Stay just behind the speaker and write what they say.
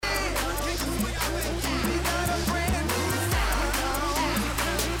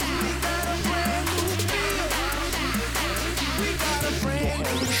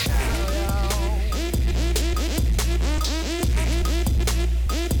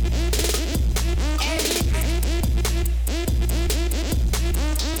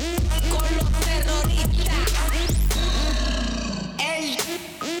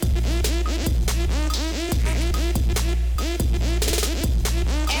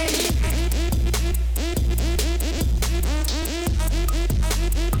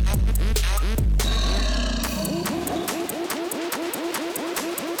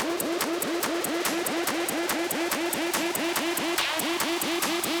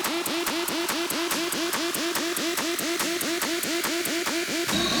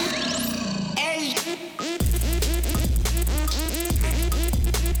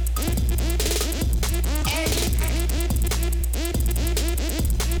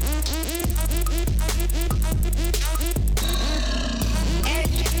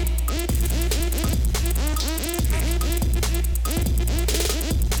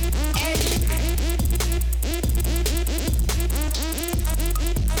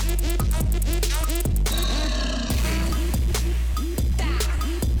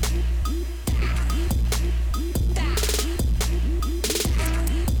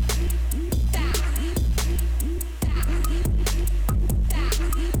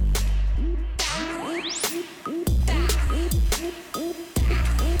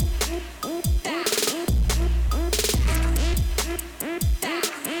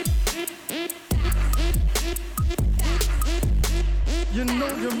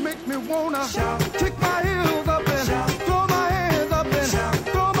you make me wanna kick my heels up and throw my hands up and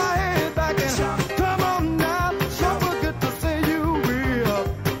throw my head back and come on now. Don't forget to say you will.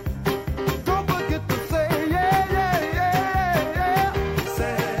 Don't forget to say yeah, yeah, yeah, yeah.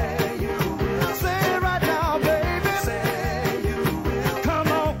 Say you will. Say it right now, baby. Say you will. Come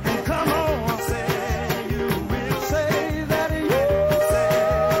on, come on. Say you will. Say that you will. Say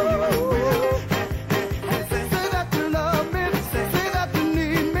you will. Say that you love me. Say that you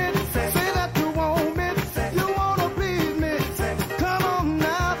need me. Say that you want me. You wanna please me. Come on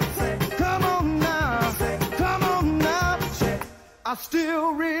now. Come on now. Come on now. I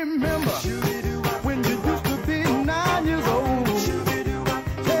still remember when you used to be 9 years old.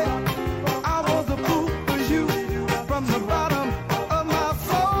 Hey, I was a fool for you from the bottom of my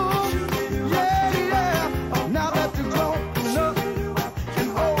soul. Yeah, yeah. Now that you're grown enough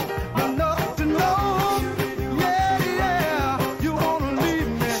and old enough to know. Yeah, yeah. You wanna leave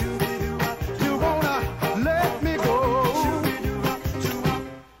me. You wanna let me go.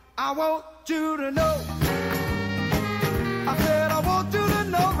 I want you to know. I said I want you to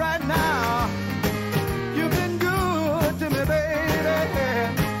know right now. You've been good to me, baby.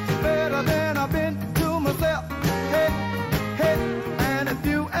 Better than I've been to myself. Hey, hey. And if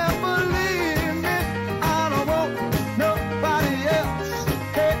you ever leave me, I don't want nobody else.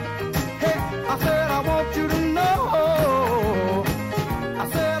 Hey, hey. I said I want you to know. I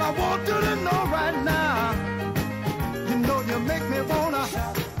said I want you to know right now. You know you make me wanna.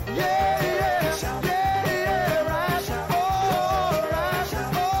 Yeah, yeah, yeah, yeah, right. All right,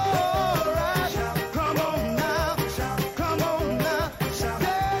 all right. Come on now, come on now. Yeah,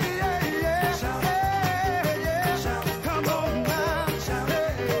 yeah, yeah, yeah, yeah. Come on now,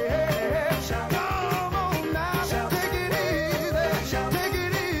 yeah, yeah. Come on now, take it easy, take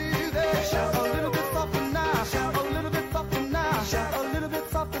it easy. A little bit softer now, a little bit softer now, a little bit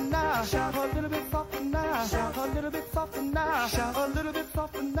softer now, a little bit softer now, a little bit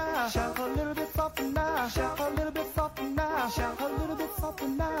softer now, a little bit softer now, a little bit softer now, a little bit softer now, a little bit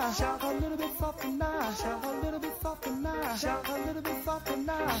softer now, a little bit softer now, a little bit softer now, a little bit softer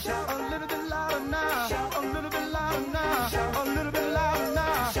now, a little bit louder now, a little bit louder now, a little bit louder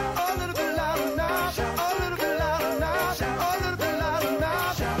now, a little bit louder now, a little bit louder now, a little bit louder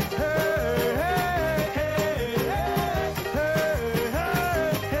now. Hey, hey, hey, hey, hey,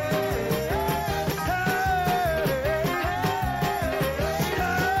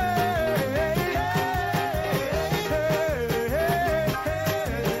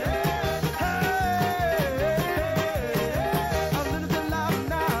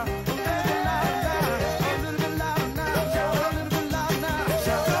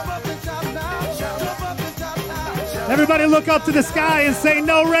 Everybody look up to the sky and say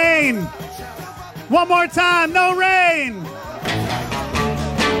no rain. One more time, no rain.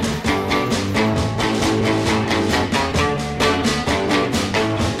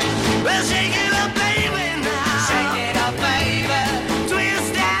 Well, shake it up, baby, now. Shake it up, baby.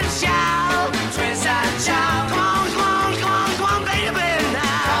 Twist and shout. Twist and shout. Come on, come on, come on, come on, baby,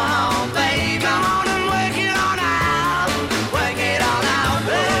 now. Come on, baby. Come on and work it on out. Work it on out.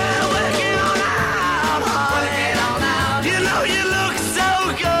 Well, work it on out. Work it on out. You know you look so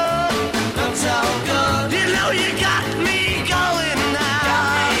good. Look so good. You know you got me going now. Got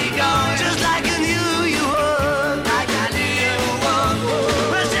me going. Just like I knew you would. Like I knew you would.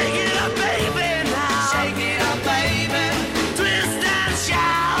 Well, shake it up, baby, now. Shake it up, baby. Twist and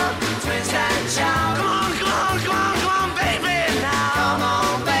shout. Twist and shout. Come on, come on, come on, come on, baby, now. Come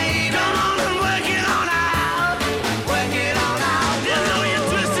on, baby. Come on and work it on out. Work it on out. You know you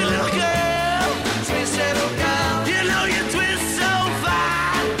twisty little girl. Twist little girl. You know you twist so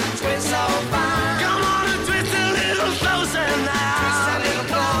fine. Twist so fine. Come on and twist a little closer now. Twist a little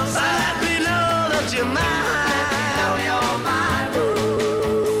closer. Let me know that you're mine. Let me know you're mine.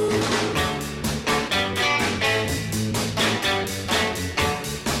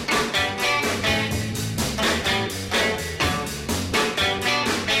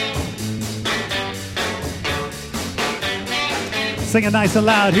 Sing it nice and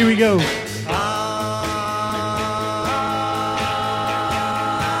loud. Here we go. Baby,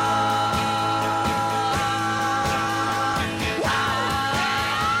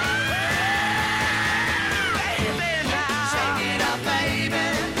 now. Shake it up, baby.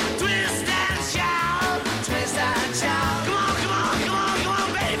 Twist and shout. Twist and shout. Come on, come on, come on, come on,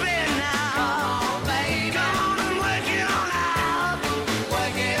 baby, now. Come on, baby. Come on and work it on out.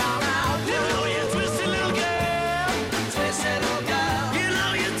 Work it on out. You know you twisty little girl. Twist little girl. You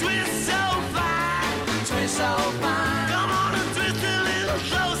know you twist so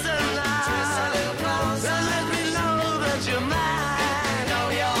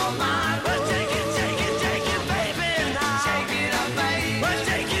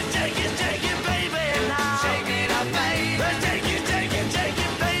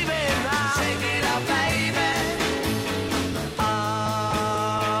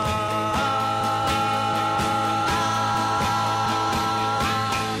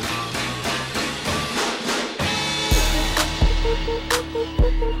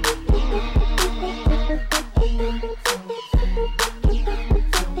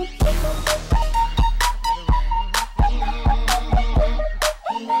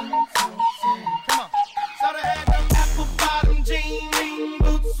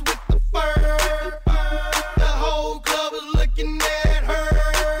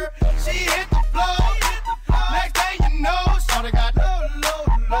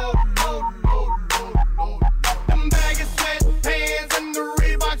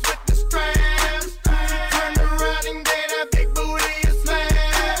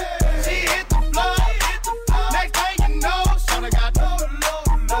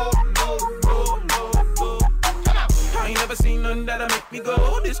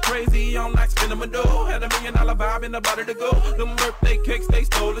all night, spinning my dough. Had $1 million vibe in the body to go. Them birthday cakes, they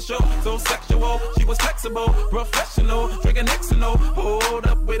stole the show. So sexual, she was flexible, professional, drinking Xano. Hold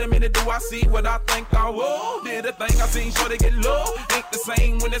up, wait a minute, do I see what I think I will? Did a thing I seen, sure to get low. Ain't the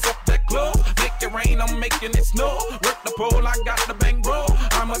same when it's up that close. Make it rain, I'm making it snow. Work the pole, I got the bang bro.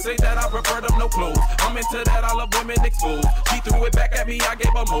 I must say that I prefer them no clothes. I'm into that, I love women exposed. She threw it back at me, I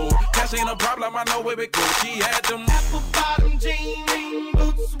gave her more. Cash ain't a problem, I know where it goes. She had them apple bottom jean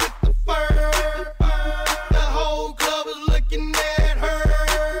boots with the fur. The whole club was looking at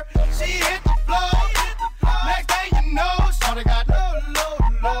her. She hit the floor. Next thing you know, shorty got low.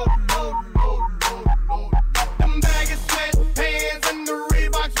 Them baggy sweatpants and the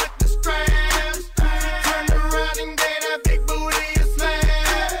Reeboks with the straps. Turned around and gave that big booty a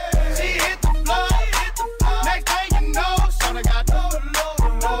slam. She hit the floor. Next thing you know, shorty got low.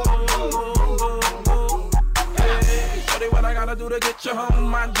 Hey, shorty, what I gotta do to get you home?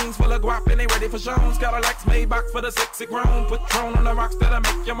 My jeans full of guap and they ready for shows. Got a Lex Maybach for the sexy grown. Patron on the rocks that'll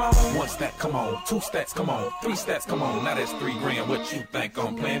make you moan. 1 stat, come on. 2 stats, come on. 3 stats, come on. Now that's $3 grand. What you think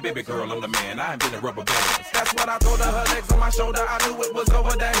I'm playing? Baby girl, I'm the man. I ain't been in rubber bands. That's what I told her. Her legs on my shoulder. I knew it was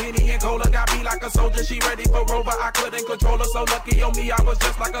over. That Henny and Cola got me like a soldier. She ready for Rover. I couldn't control her. So lucky on me, I was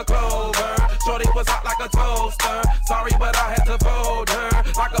just like a clover. Shorty was hot like a toaster. Sorry, but I had to fold her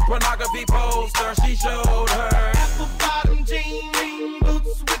like a pornography poster. She showed her apple bottom jean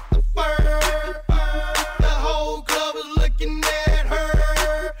boots with the fur. The whole club was looking at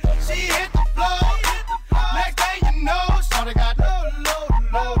her. She hit the floor. Next thing you know, shorty got low.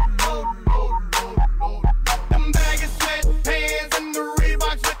 Them baggy sweatpants and the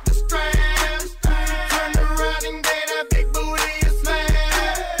Reeboks with the straps. Turned around and gave that big booty a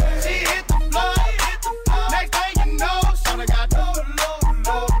slam. She hit the floor. Next thing you know, shorty got low.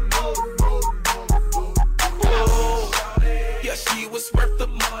 Yeah, she was worth the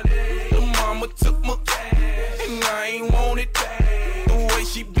money. The mama took my cash, and I ain't want it back. The way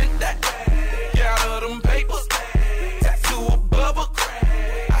she bit that ass, got her them papers, tattoo above her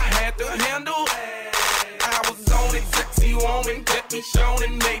crack. I had to handle that. I was on it, sexy woman, kept me shown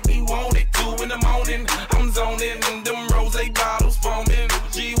and made me want it. 2 in the morning, I'm zoning, and them rosé bottles foaming.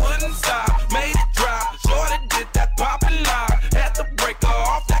 She wouldn't stop, made it drop. Shorty did that poppin' lock, had to break her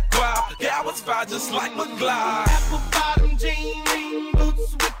off that cloud. Yeah, I was fine just like McGlide. Apple bottom jean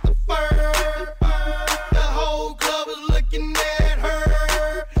boots with the fur. The whole club was looking at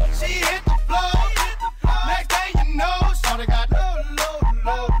her. She hit the floor. Next thing you know, shorty got low.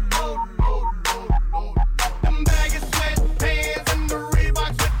 Them baggy sweatpants and the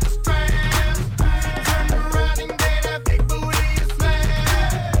Reeboks with the straps. Turned around and gave that big booty a slam.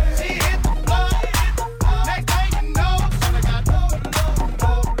 She hit the floor. Next thing you know, shorty got low.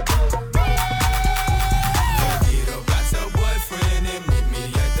 Get up, got your boyfriend and meet me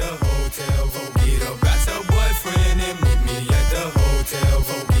at the hotel. Get up, got your boyfriend and meet me at the hotel.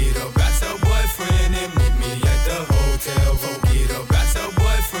 Get up, got your boyfriend and meet me at the hotel. Get up, got your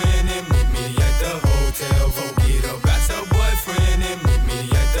boyfriend and meet me at the hotel. Get up, got your boyfriend and meet me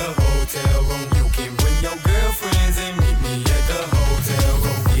at the hotel room. You can bring your girlfriends and meet me at the hotel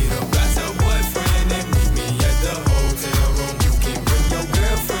room. Get up, got your boyfriend and meet me at the hotel room. You can bring your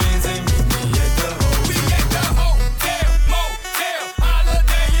girlfriends and meet me at the hotel. We at the hotel, motel,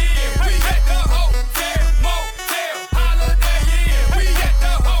 Holiday Inn. We at the hotel, motel, Holiday Inn. We at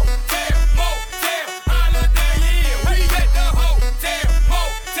the hotel, motel, Holiday Inn. We at the hotel,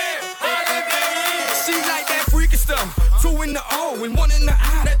 motel, Holiday Inn. She like that freaky stuff. 2 in the O and 1 in the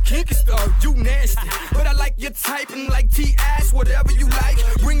I. That kinky stuff, you nasty. But I like your type and like T-ass, whatever you like.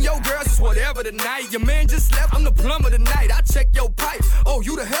 Bring your girls, it's whatever tonight. Your man just left, I'm the plumber tonight. I check your pipe. Oh,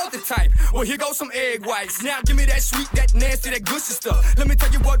 you the healthy type. Well, here goes some egg whites. Now give me that sweet, that nasty, that gushy stuff. Let me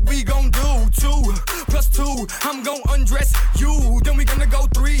tell you what we gon' do. 2 plus 2, I'm gon' undress you. Then we gonna go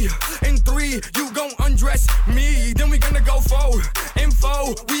 3 and 3, you gon' undress me. Then we gonna go 4 and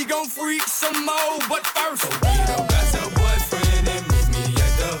 4, we gon' freak some more. But first, get up, got your boyfriend and meet me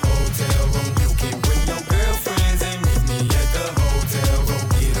at the hotel room. You can bring your girlfriends and meet me at the hotel room.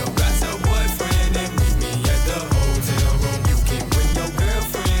 Get up, got your boyfriend and meet me at the hotel room. You can bring your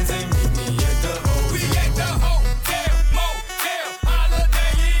girlfriends and meet me at the hotel. We at the hotel, motel,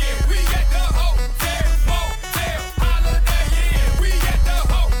 Holiday Inn. We at the hotel, motel, Holiday Inn. We at the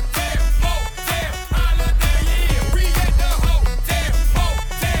hotel, motel, Holiday Inn. We at the hotel,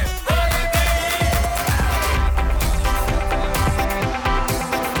 motel, Holiday Inn.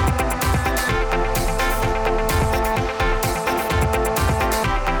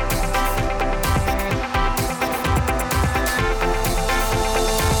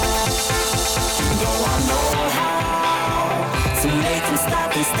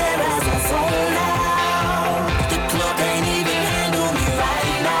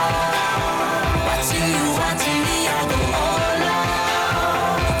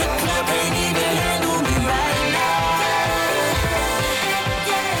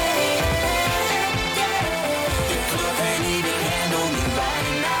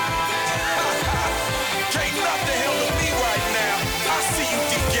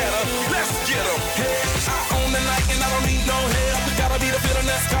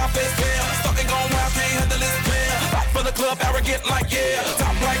 up, arrogant like yeah.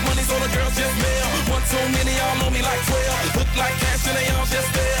 Top like money, so the girls just mail. One too many, y'all know me like 12. Look like cash and they all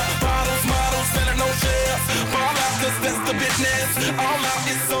just there. Bottles, models, selling no shares. Fall out, cause that's the business. All out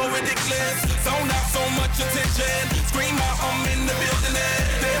is so ridiculous. Zone out, so much attention. Scream out, I'm in the building.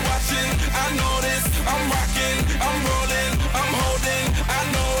 They're watching, I know this. I'm rocking, I'm rolling, I'm holding. I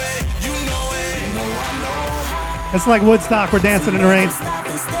know it, you know it. You know I know. It's like Woodstock. We're dancing in the rain.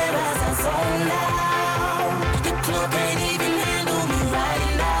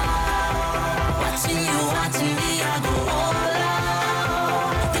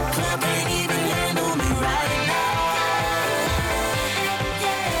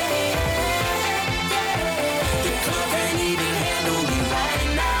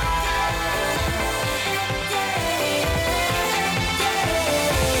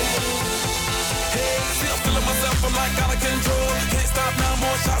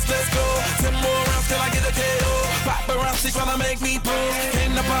 She tryna make me pose.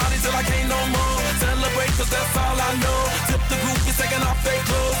 Came to party till I can't no more. Celebrate cause that's all I know. Tip the group, you're taking off their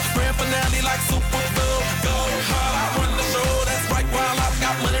clothes. Grand finale like Super Bowl. Go hard, I run the show. That's right, while I've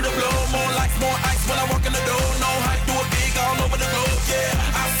got money to blow. More lights, more ice when I walk in the door. No hype, do it big all over the globe. Yeah,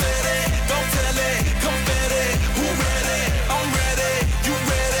 I said it, don't tell it. Confetti, who ready? I'm ready, you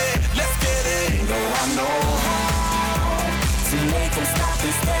ready? Let's get it. You know I know how to make them stop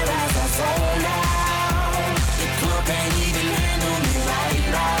and stare as I zone out. Can't even handle me right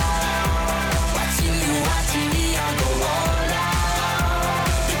now. Watching me, I go all out.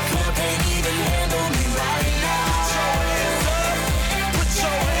 The club can't even handle me right now. Put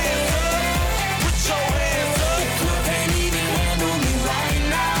your hands up, put your hands up. The club can't even handle me right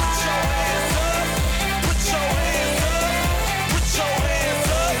now. Put your hands up, put your hands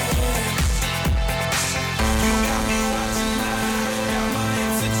up. You got me watching now, got my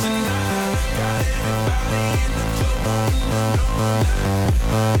attention now. Got everybody in the club.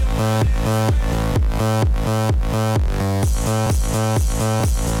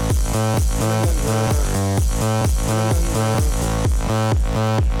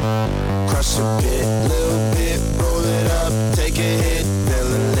 Crush a bit, little bit, roll it up, take a hit,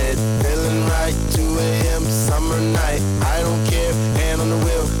 feeling lit, feeling right, 2 a.m. summer night, I don't care, hand on the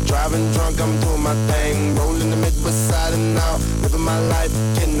wheel, driving drunk, I'm doing my thing, rolling the Midwest side and out, living my life,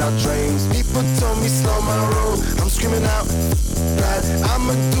 getting out dreams, people told me slow my roll, I'm screaming out, that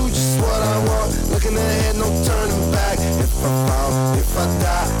I'ma do just what I want, looking ahead, no turning back, if I fall, if I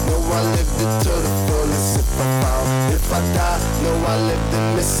die, know I lived it to the fullest, if I fall, if I die, know I lived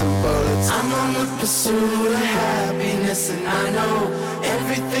it missing bullets. I'm on the pursuit of happiness and I know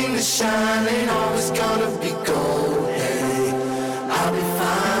everything that shine ain't always gonna be gold. Hey, I'll be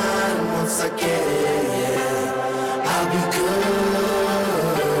fine once I get it, yeah, I'll be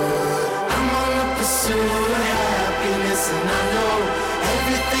good. I'm on the pursuit of happiness and I know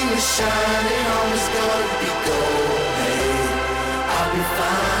everything that shine ain't always gonna be gold. Hey, I'll be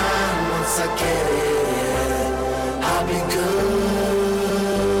fine once I get it, yeah, I'll be good.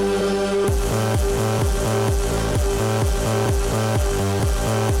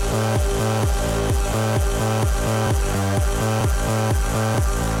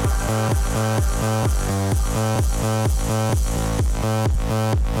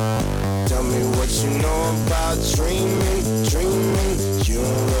 Tell me what you know about dreaming, dreaming. You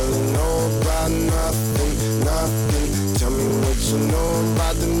don't really know about nothing, nothing. Tell me what you know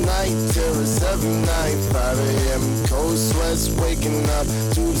about the night terrors every night. 5 a.m. cold sweats waking up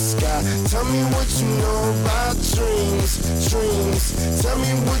to the sky. Tell me what you know about dreams, dreams. Tell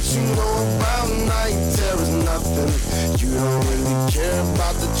me what you know about night terrors, nothing. You don't really care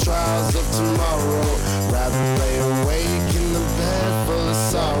about the trials of tomorrow. Rather lay awake in the bed full of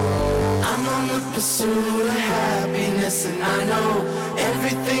sorrow. I'm on the pursuit of happiness and I know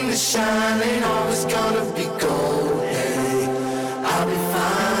everything that shine ain't always gonna be gold. Hey, I'll be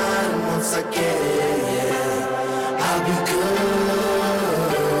fine once I get it, yeah, I'll be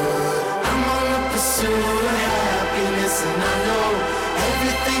good. I'm on the pursuit of happiness and I know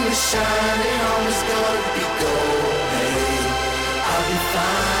everything that shine ain't always gonna be gold. Hey, I'll be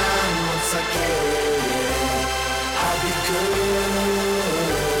fine once I get it, yeah, I'll be good.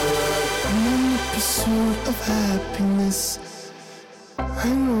 I'm on the pursuit of happiness. I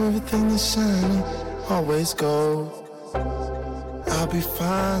know everything that's shining always gold. I'll be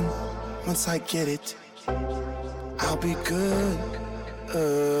fine once I get it. I'll be good,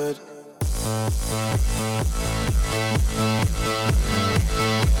 good.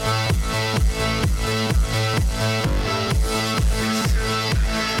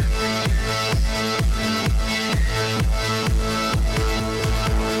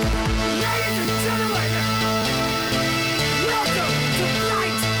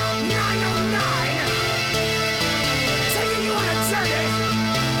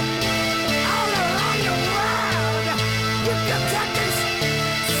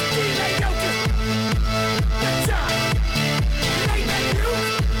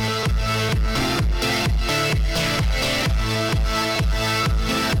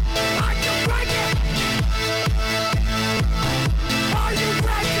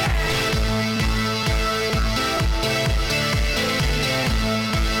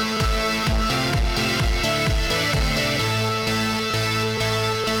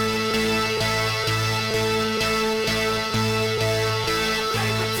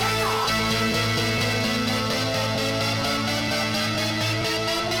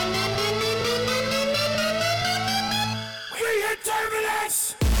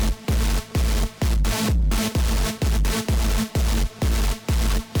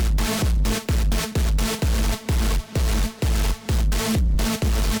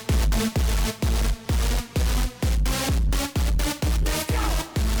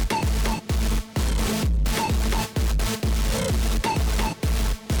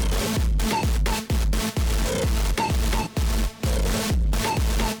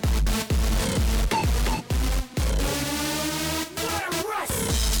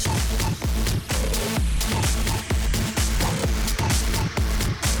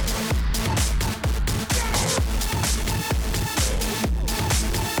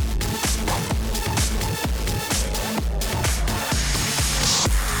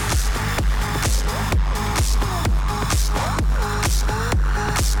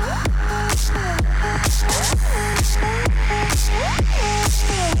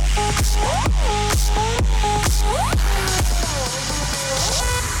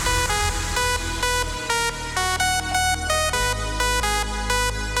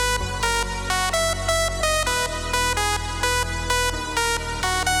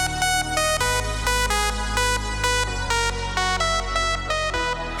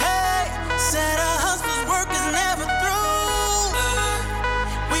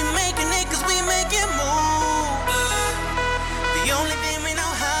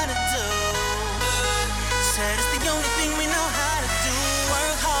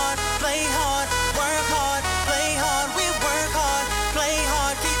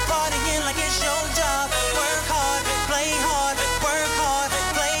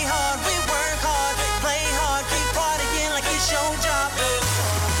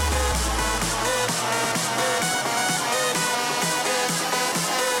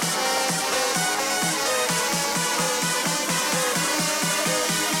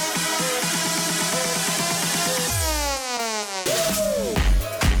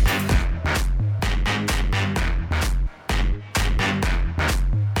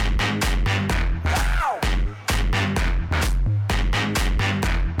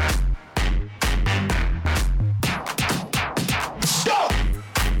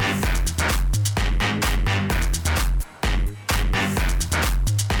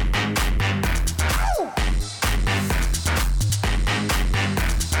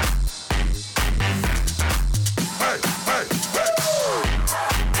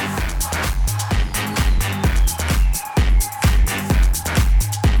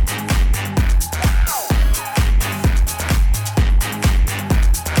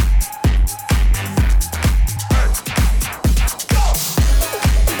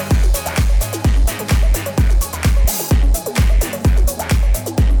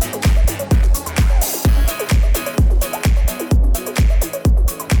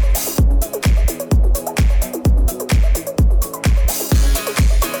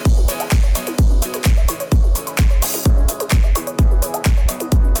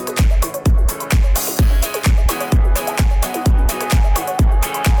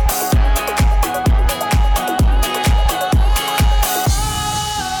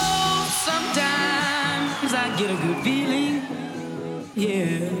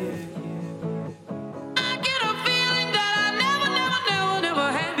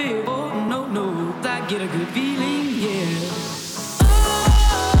 get a good feeling, yeah.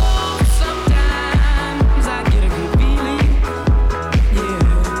 Oh, sometimes I get a good feeling, yeah.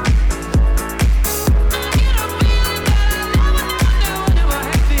 I get a feeling that I never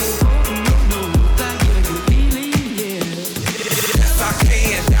had before. No, I get a good feeling, yeah. Yes, I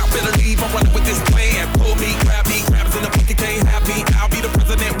can. Now better leave. I'm running with this plan. Pull me, grab us in the pocket, can't have me. I'll be the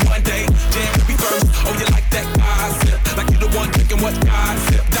president one day. Jam me first. Oh, you like that gossip? Like you're the one drinking what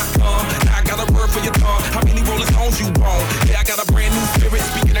gossip.com. Now I got a word for your tongue. How many Rolling Stones you want? Yeah, I got a brand new spirit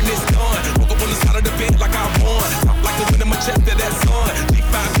speaking and it's done. Woke up on the side of the bed like I won. Top like the wind in my chest to that sun.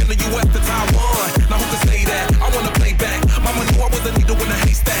 G5 in the US to Taiwan. Now who can say that? I wanna play back. Mama knew I was a needle in a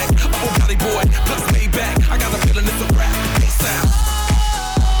haystack. Oh, Valley boy, plus Maybach. I got a feeling it's a rap. Peace out.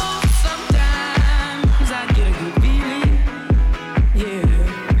 Sometimes I get a good feeling, yeah.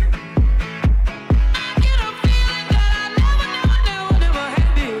 I get a feeling that I never had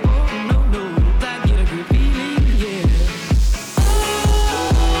before. No, I get a good feeling, yeah. Oh,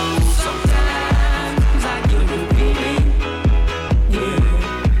 sometimes I get a good feeling, yeah.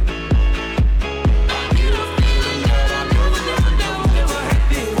 I get a feeling that I never had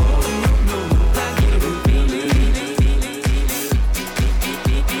before. No, I get a good feeling.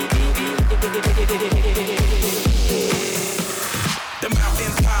 The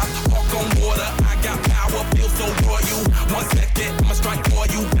mountain top, walk on water. I got power, feel so royal. 1 second, I'ma strike for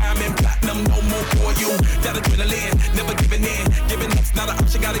you. Diamond platinum, no more for you. That adrenaline, never giving in. Giving up's not an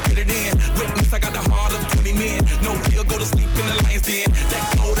option, gotta get it in. Witness, I got the heart of 20 men. No fear, go to sleep in the lion's den.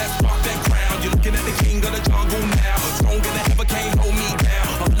 That glow, that spark, that crown. You're looking at the king of the jungle now. Stronger than ever, can't hold me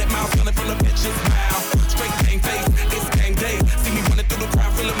down. 100 miles running from the bitch's mouth. Straight game face, it's game day. See me running through the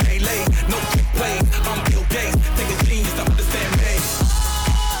crowd, feeling melee. No trick plays, I'm Bill Gates. Take a genius to understand me.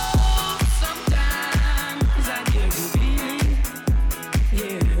 Sometimes I get a good feeling,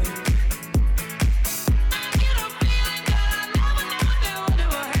 yeah. I get a feeling that I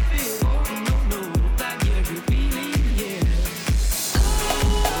never had before. No, I get a good feeling, yeah.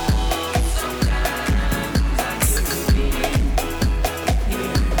 Sometimes I get a good feeling,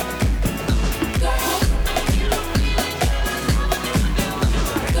 yeah.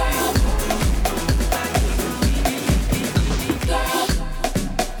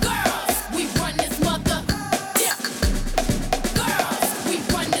 Girls, we run this mother. Yeah. Girls, we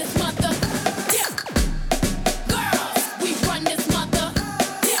run this mother. Yeah. Girls, we run this mother.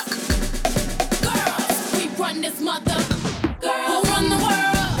 Yeah. Girls, we run this mother. Who run the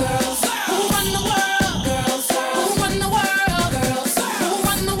world? Girls. Who run the world? Girls. Who run the world? Girls. Who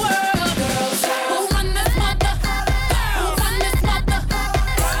run the world? Girls. Who run this mother? Who run this mother?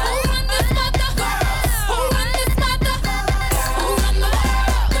 Who run this mother? Who run this mother? Who run the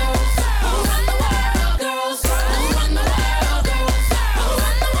world? Girls. Who run the world? Girls. Who run the world? Girls. Who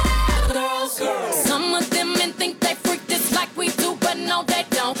run the world? Girls. Some of them men think they freak this like we do, but no they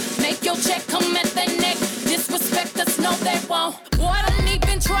don't. Make your check come at their neck. Disrespect us, no they won't. Boy, don't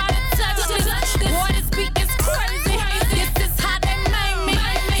even try to touch this. Boy, this beat is crazy. This is how they made me.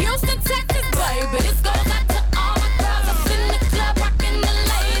 Houston, Texas, baby. This goes out to all my girls up in the club, rocking the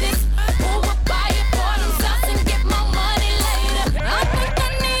ladies. Who will buy it for themselves and get my money later? I think I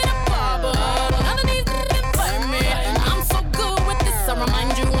need a barber. None of these niggas play me. I'm so good with this. I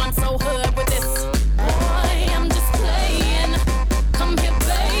remind you I'm so hood with this. Boy, I'm just playing. Come here,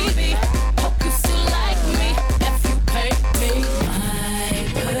 baby. Hope you still like me if you pay me. My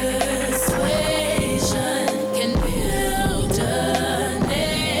persuasion can build a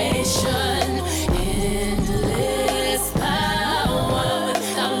nation. Endless power.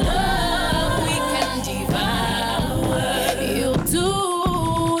 Without love, we can devour. You'll do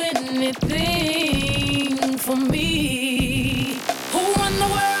anything for me. Who run the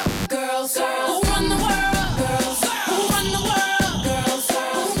world? Girls. Who run the world? Girls. Who run the world? Girls.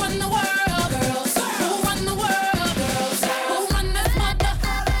 Who run the world? Girls. Who run the world? Girls. Who run this mother?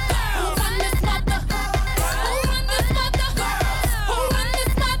 Who run this mother? Who run this mother? Who run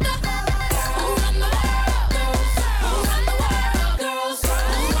this mother? Who run the world? Girls. Who run the world? Girls.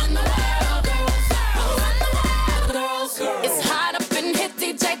 Who run the world? Girls. Who run the world? Girls. It's hot up in here,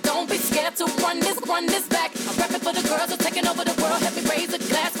 DJ. Don't be scared to run this back. I'm rapping for the girls who are taking over the world. Help me raise a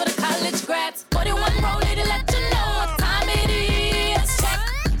glass for the college grads. 41 rollie to let you know what time it is. Check,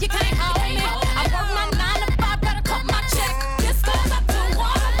 you can't hold me. I work my 9 to 5, gotta cut my check. This goes out to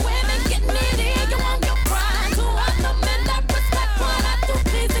all the women getting it in. You want your pride. To all the men that respect what I do,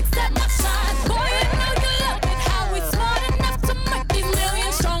 please accept my shine. Boy, you know you love it. How we smart enough to make these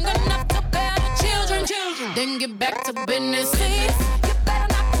millions, strong enough to bear the children. Then get back to business. Please, you better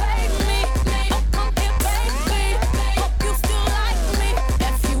not play me. Oh, come here, baby. Hope you still like me.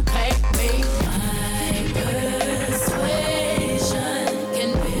 If you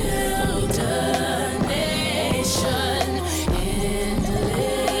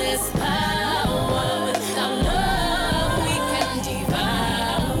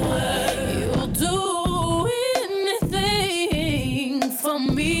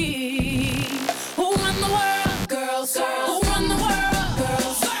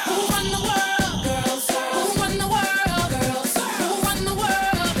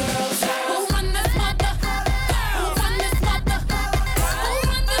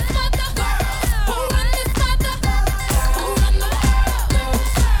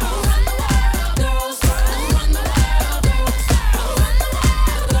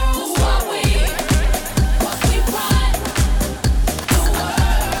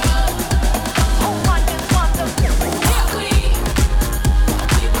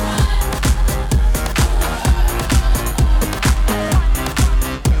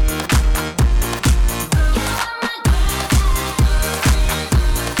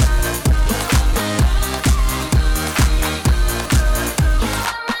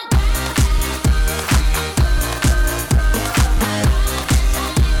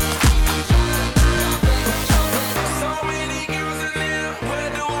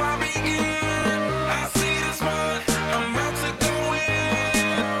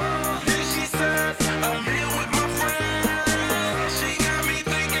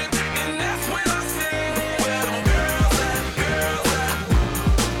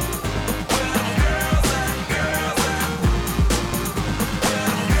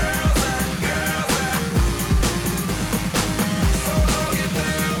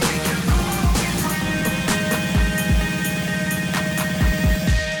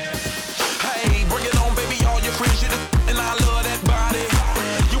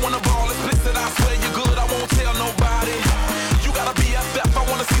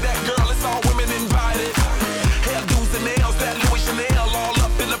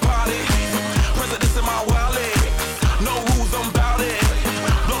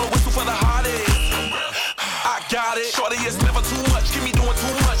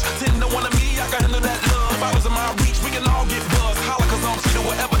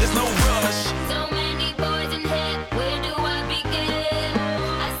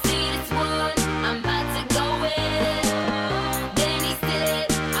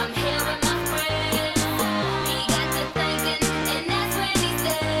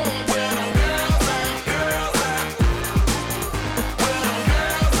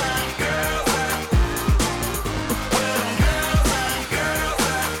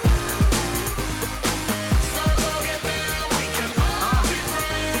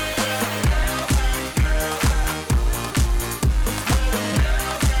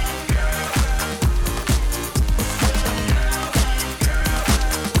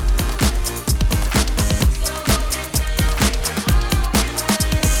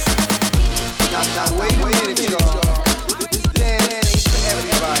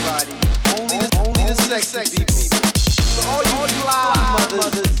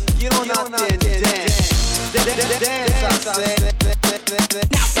dance, I say.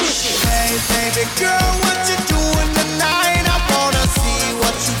 Hey, baby girl, what you doing tonight? I wanna see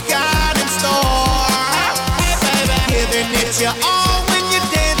what you got in store. Hey, baby, giving it your all when you're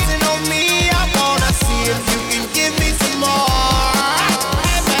dancing on me. I wanna see if you can give me some more.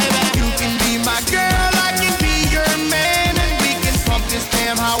 Hey, baby, you can be my girl, I can be your man, and we can pump this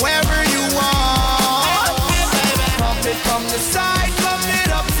jam however you want. Hey, baby, pump it from the side, pump it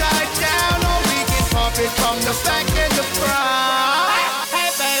upside down, or we can pump it from the back and the front.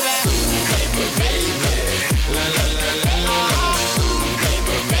 Hey, baby.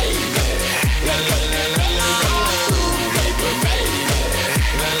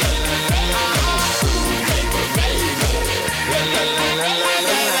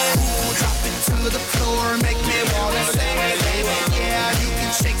 Drop it to the floor, make me wanna say, hey, baby. Yeah, you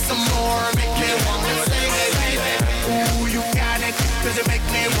can shake some more, make me wanna say, hey, baby. Ooh, you got it, 'cause you make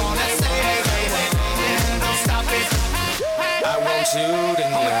me wanna say, hey, baby. Yeah, don't stop it. I want you to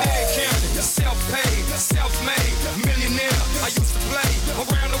know. I'm a dead county, self-paid, self-made, millionaire. I used to play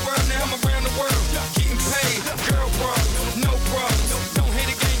around the world, now I'm around the world, getting paid. Girl problems, no problems. Don't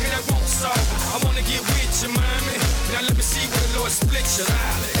hate a game, cause that won't solve. I wanna get with you, mommy. Now let me see where the Lord splits your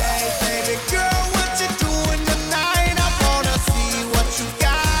life. Hey, baby girl, what you doing tonight? I wanna see what you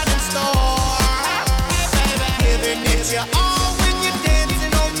got in store. Hey, baby, giving it your all when you're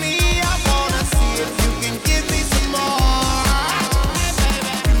dancing on me. I wanna see if you can give me some more. Hey,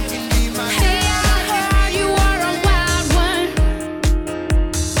 baby, you can be my Hey, I heard you are a wild one.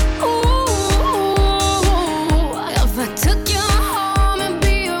 Ooh, if I took you home and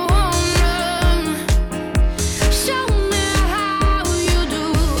be your woman, show me how you do.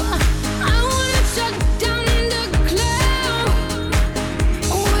 I wanna shut down the club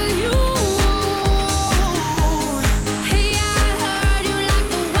with you. Hey, I heard you like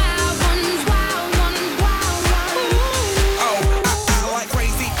the wild ones, wild ones, wild ones. Oh, I like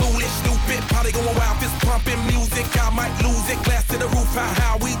crazy, foolish, stupid, probably going wild, fist pumping music. I might lose it, glass to the roof,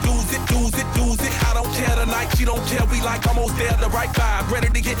 how we lose it, lose it, lose it. I don't care tonight, she don't care, we like almost there, the right vibe, ready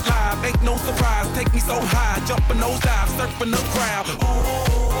to get live, ain't no surprise, take me so high, jumping those dives, surfing the crowd.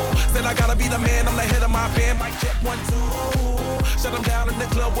 Ooh, said I gotta be the man, I'm the head of my band, mic check 1, 2. Shut them down in the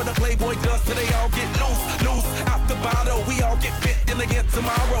club with a Playboy does, so they all get loose, loose, out the bottle. We all get fit in again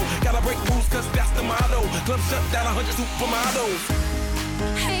tomorrow. Gotta break rules, 'cause that's the motto. Club shut down 100 supermodels.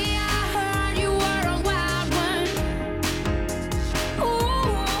 Hey, I heard you were a wild one.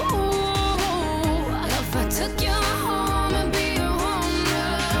 Ooh, if I took you home and be your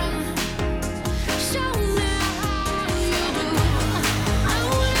woman, show me how you do. I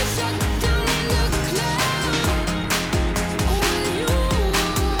wanna shut down the club with you.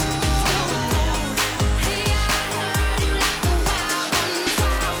 Hey, I heard you like the wild ones,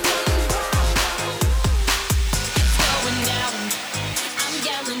 wild ones, wild ones. It's going down. I'm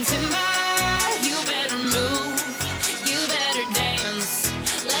yelling timber. You better move. You better dance.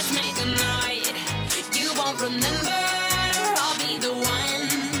 Let's make a night. You won't remember. I'll be the one.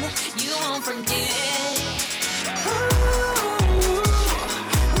 You won't forget.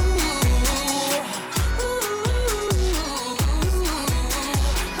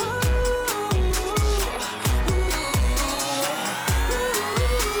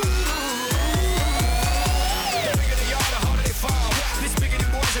 Bigger they are, the harder they fall. This bigger than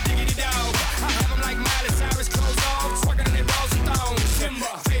boys, a diggity dog. I have them like Miley Cyrus, clothes off, twerking in their balls and thongs.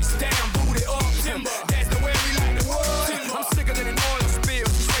 Timber, face down, booty up. Timber, that's the way we like the world. I'm sicker than an oil spill.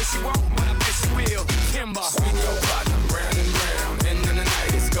 She say she won't, but I bet she will. Timber, swing your partner round and round, and then the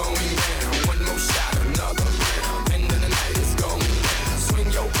night is going down. One more shot, another round, and then the night is going down. Swing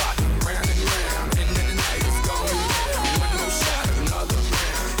your partner round and round, and then the night is going down. One more shot, another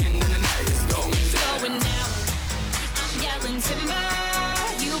round, and then the night is going down. Going down. I'm yelling timber.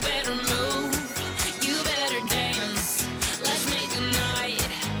 You better move. You better dance. Let's make a night.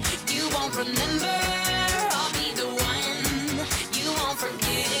 You won't remember. I'll be the one. You won't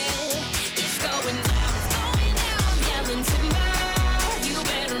forget. It's going down. Going down. I'm yelling timber. You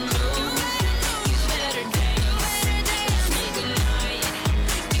better move. You better dance. Let's make a night.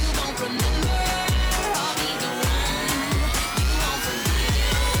 You won't remember. I'll be the one. You won't forget.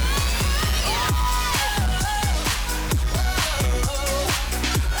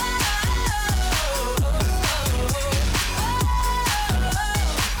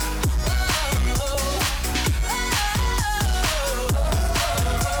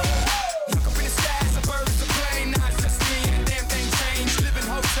 Look up in the sky, it's a bird, it's a plane. Now it's just me and the damn thing changed. Live in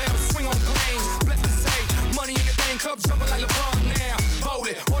hotels, swing on planes. Blessed to say, money in the bank, club jumping like LeBron now. Hold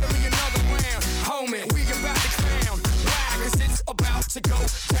it, order me another round. Homie, we about to crown. Why? 'Cause it's about to go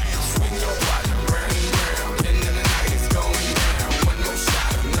down. Swing your body round and round.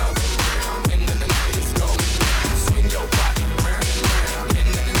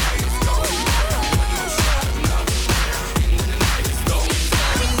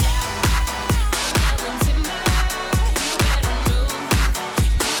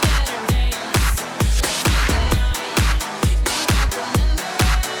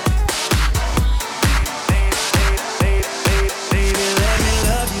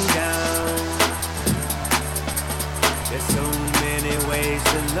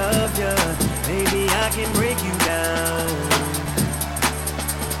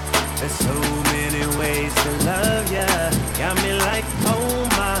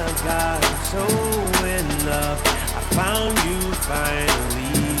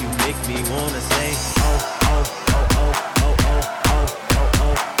 me wanna say, oh, oh, oh, oh, oh, oh, oh,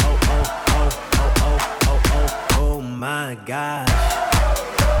 oh, oh, oh, oh, oh, oh, oh, oh, oh, my gosh.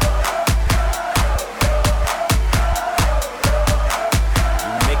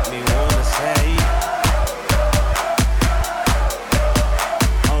 You make me wanna say,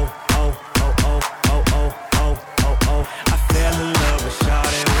 oh, oh, oh, oh, oh, oh, oh, oh, oh. I fell in love with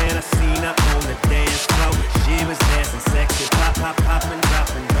Shawty when I seen her on the dance floor. She was dancing sexy, pop, pop, poppin',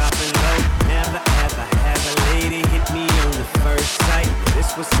 droppin', droppin' low. Never ever had a lady hit me on the first sight. This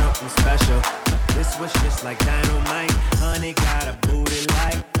was something special. This was just like dynamite. Honey got a booty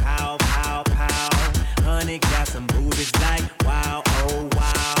like pow, pow, pow. Honey got some boobies like wow, oh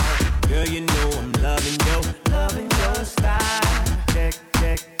wow. Girl, you know I'm loving your style. Check,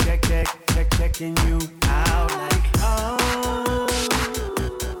 check, check, check, check, checking you out like oh,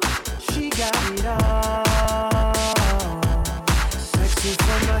 she got it all. Sexy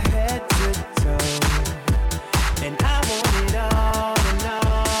from her head to toe, and I want it all and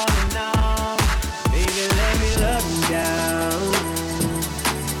all and all. Baby, let me love you down.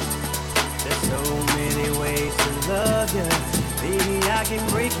 There's so many ways to love you. Baby, I can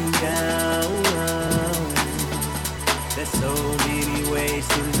break you down. There's so many ways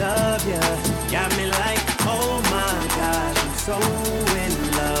to love you. Got me like, oh my gosh, I'm so in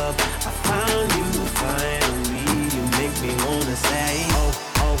love. I found you finally. You make me wanna say, oh,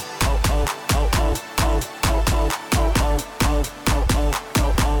 oh, oh, oh, oh, oh, oh, oh, oh, oh, oh, oh, oh,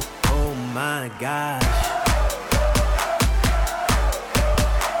 oh, oh, oh, my gosh.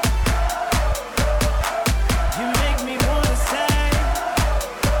 You make me wanna say,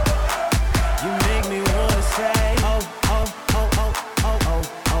 you make me wanna say, oh, oh, oh, oh, oh, oh,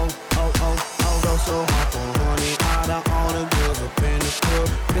 oh, oh, oh, oh. Go so hot for honey, out of all the girls up in the club.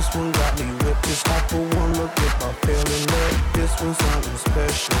 This one got me whipped, just off for one look if I fell in love. This one's something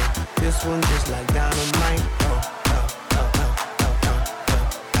special, this one just like dynamite. Oh, oh, oh, oh, oh, oh,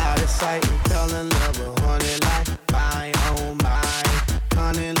 oh. Out of sight and fell in love with honey like my, oh my.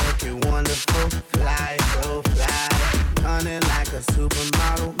 Honey looking wonderful, fly, so fly. Honey like a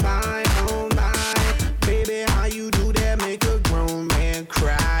supermodel, my, oh my. Baby, how you do that make a grown man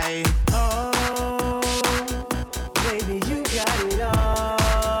cry? Oh, baby, you got it all.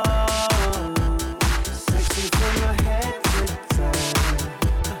 Sexy from her head to toe,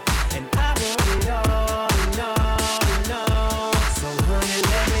 and I want it all and all and all. So honey,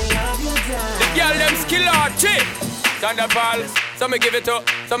 let me love you down. The girl them skill out chick. Thunderball. Some give it to,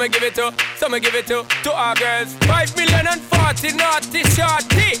 some give it to, some give it to our girls. 5 million and 40 naughty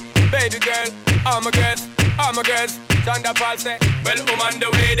shorty. Baby girl, all my girls, all my girls. Thunderball say, well, I'm on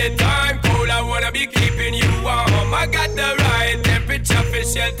the way, the time cold. I wanna be keeping you warm. I got the right temperature for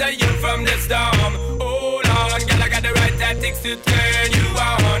shelter you from the storm. Hold on, girl, I got the right tactics to turn you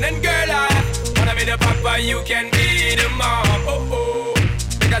on. And girl, I wanna be the papa, you can be the mom. Oh, oh.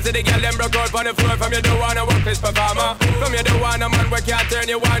 Because the girl them broke out on the floor. From you don't wanna work this performer. From you don't wanna man where can't turn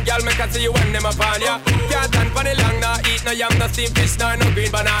you on. Girl, make I see you when them upon ya. Can't stand for the long, nah eat no yam, no steamed fish, no green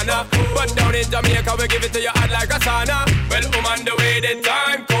banana. But down in Jamaica we give it to you hot like a sauna. Well, I'm on the way, the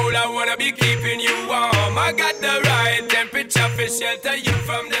time cold. I wanna be keeping you warm. I got the right temperature for shelter you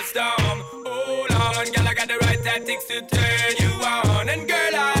from the storm. Hold on, girl, I got the right tactics to turn you on. And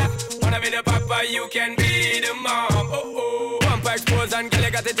girl, I wanna be the papa, you can be the mom. Oh, oh. Expose and girl,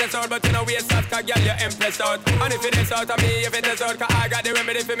 you got it test out, but you know waste out, cause girl, you impressed out. And if it is out of me, if it is out, cause I got the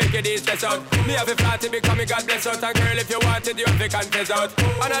remedy for make it easy stress out. Me have a flat to become me God bless out. And girl, if you want it, you have to confess out.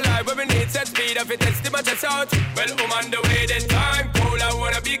 And a life where we need set speed, if it is to my chest out. Well, I'm on the way, the time cold, I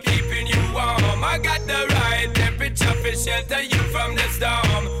wanna be keeping you warm. I got the right temperature for shelter you from the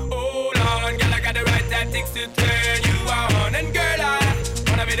storm. Hold on, girl, I got the right tactics to turn you on. And girl, I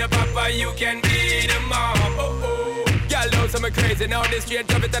wanna be the papa, you can be the mom. Oh, oh. Girl, know some crazy now. This straight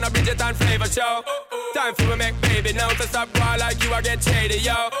drop it and a Bridget and flavor show. Time for me make baby now. To stop boy like you, I get shady,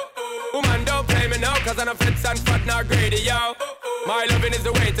 yo. Woman, don't play me now, cause I'm a fits and fat, not greedy, yo. My loving is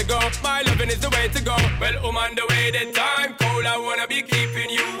the way to go. My loving is the way to go. Well, I'm on the way, the time cold. I wanna be keeping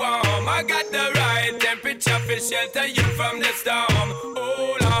you warm. I got the right temperature for shelter you from the storm.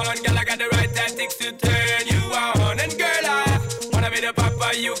 Hold on, girl, I got the right tactics to turn you on. And girl, I wanna be the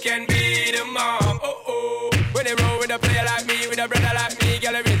papa, you can be the mom. Oh, oh. When they roll with a player like me, with a brother like me,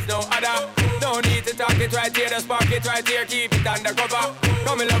 girl, there is no other. No need to talk it right here, just spark it right here, keep it undercover.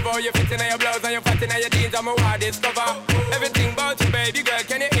 Come and love how you fit in your blouse and you fat in your jeans, I'm a wild discover. Everything about you, baby girl,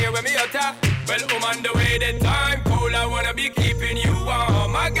 can you hear when me utter? Well, I'm on the way, the time cold, I wanna be keeping you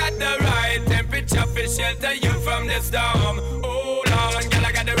warm. I got the right temperature for shelter you from the storm. Hold on, girl,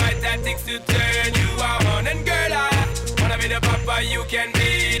 I got the right tactics to turn you on. And girl, I wanna be the papa, you can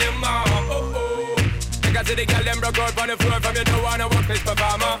be the mom. see the girl them broke out on the floor. From you don't wanna work this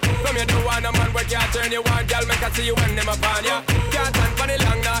performer. From you don't want a man where can't turn you on. Girl, make I see you when them upon ya. Can't stand for the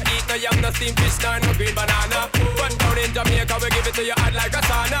long, nah. Eat no yam, no steamed fish, nah, no green banana. But down in Jamaica, we give it to you hot like a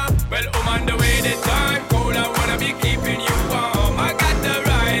sauna. Well, on the way the time cold, I wanna be keeping you warm. I got the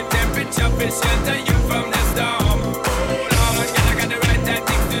right temperature to shelter you from the storm. Hold on, girl, I got the right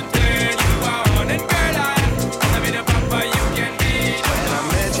tactics to turn you on. And girl, I'm the papa you can be. When I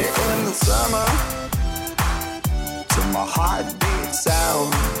met you in the summer, to my heartbeat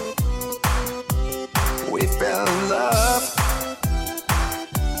sound, we fell in love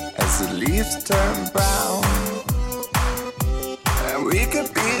as the leaves turn brown. And we could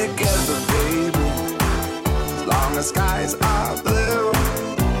be together, baby, as long as skies are blue.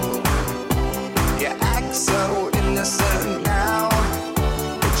 You act so innocent now,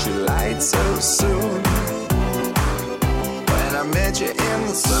 but you lied so soon. When I met you in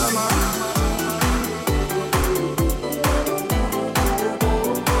the summer,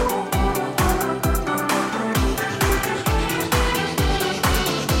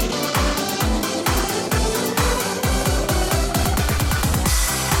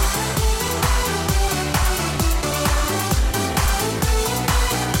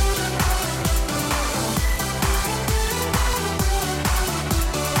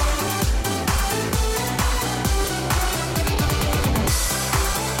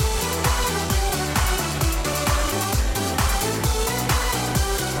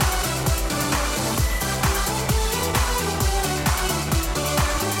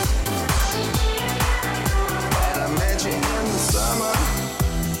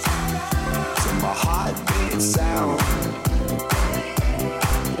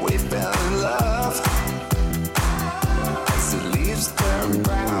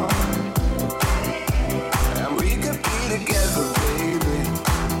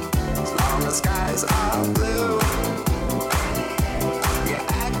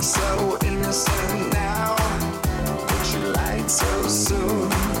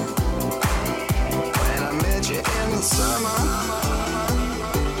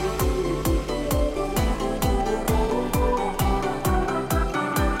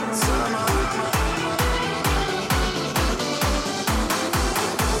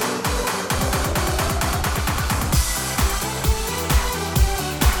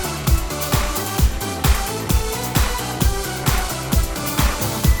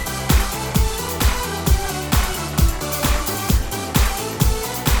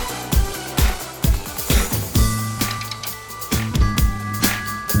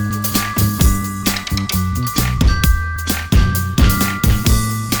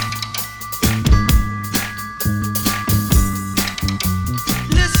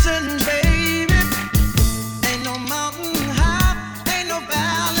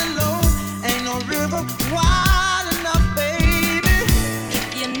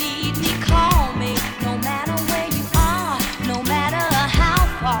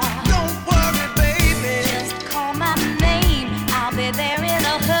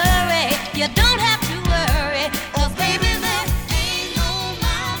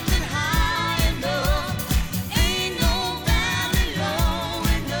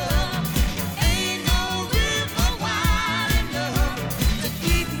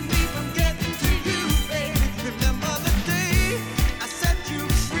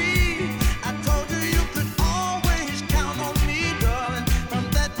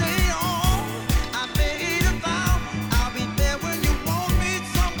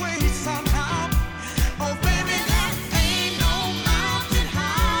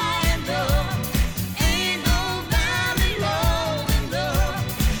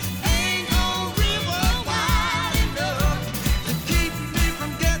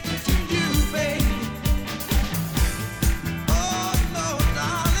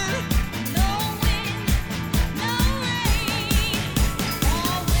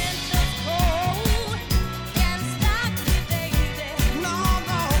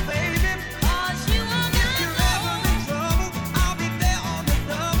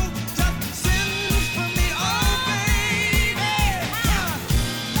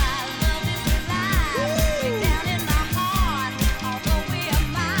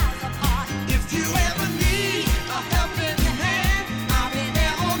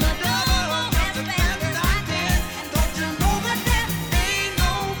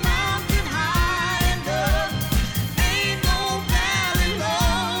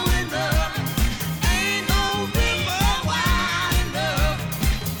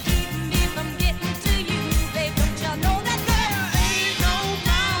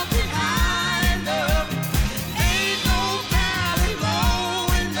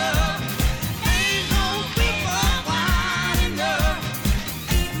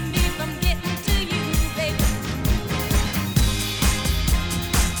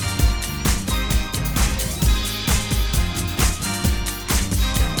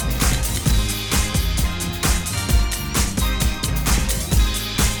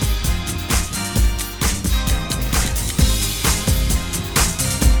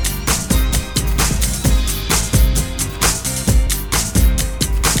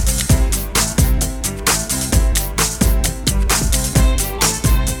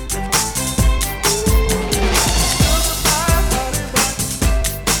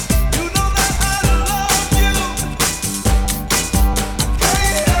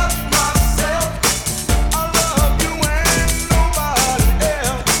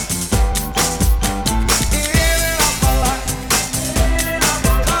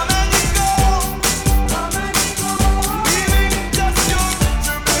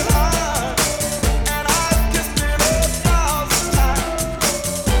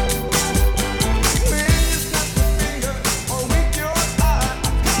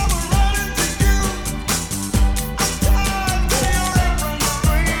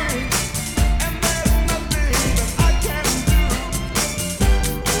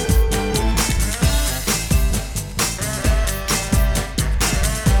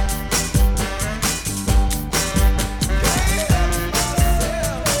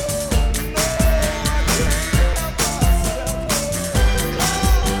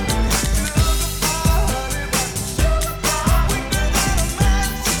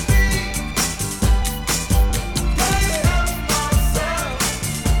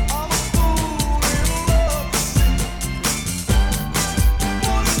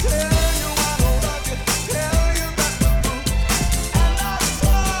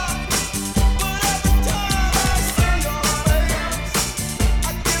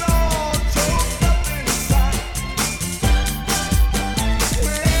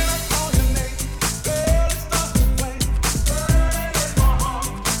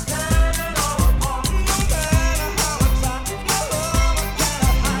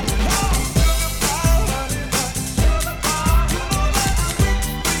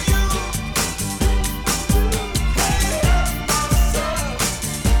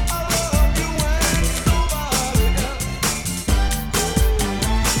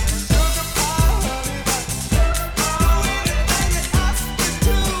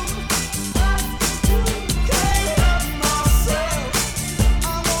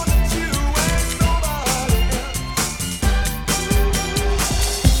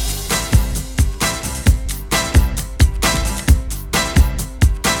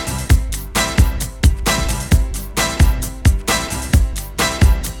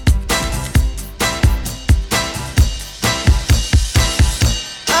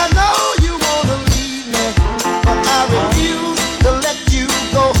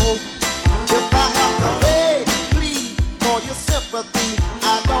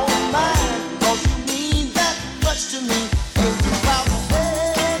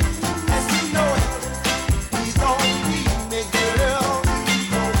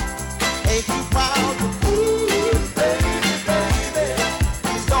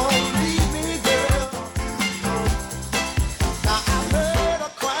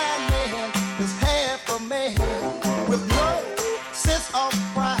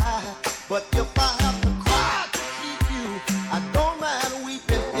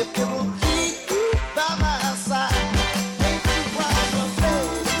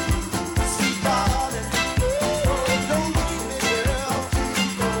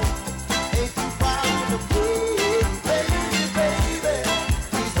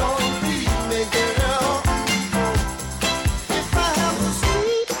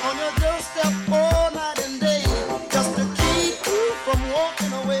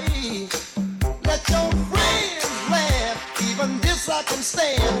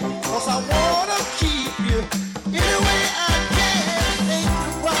 'cause I wanna keep you any way I can. Ain't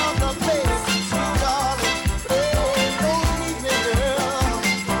you proud of me, sweet darling? Please don't leave me, girl.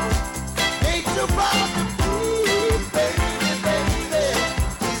 Ain't you proud to please, baby, baby?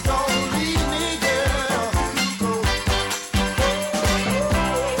 Please don't leave me, girl.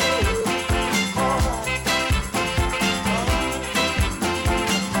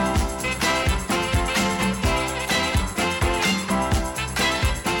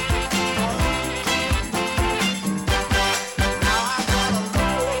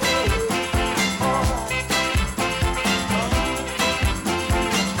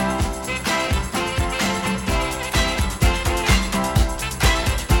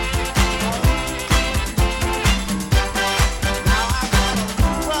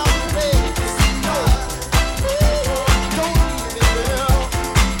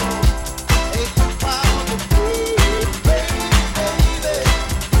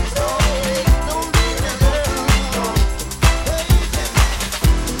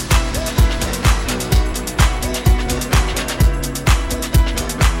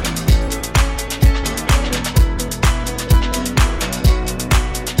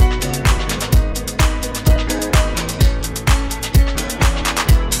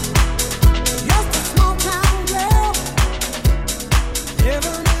 Just a small town girl,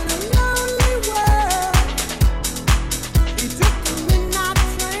 living in a lonely world. He took the midnight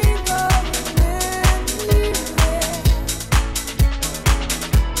train going anywhere.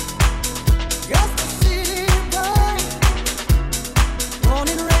 Just a city boy, born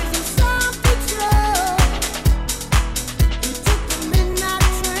and raised in South Detroit. He took the midnight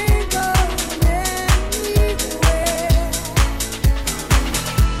train going anywhere.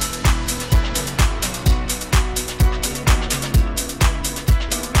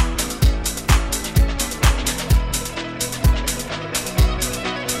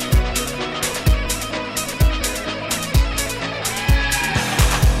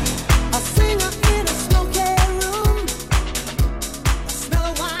 A singer in a smoky room, a smell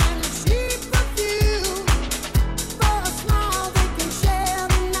of wine and cheap perfume. For a smile they can share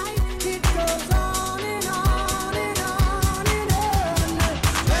the night. It goes on and on and on and on.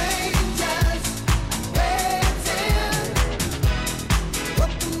 Strangers waiting,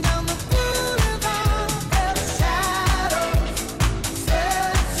 walking down the boulevard. Their shadows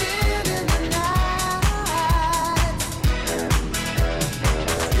searching in the night.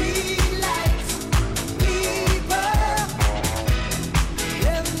 Streetlights, people,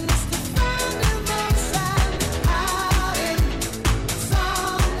 living just to find emotion, hiding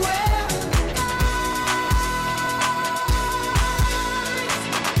somewhere in the night.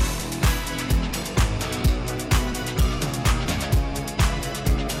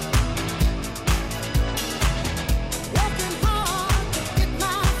 Working hard to get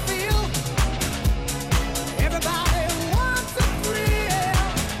my feel. Everybody wants a thrill.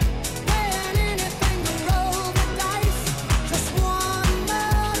 Playing anything to roll the dice, just one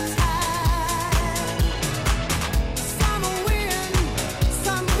more time. Some will win,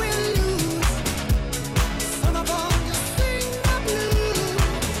 some will lose. Some of 'em just sing the blues.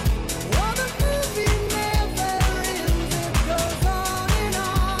 Oh, the movie never ends. It goes on and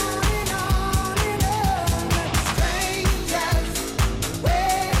on and on and on. Strangers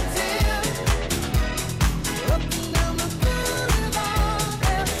waiting. Looking down the boulevard,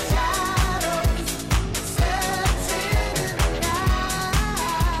 their shadows searching in the night.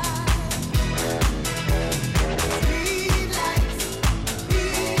 Streetlights,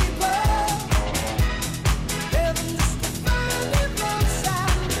 people, living just to find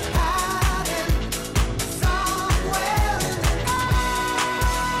emotion, hiding somewhere in the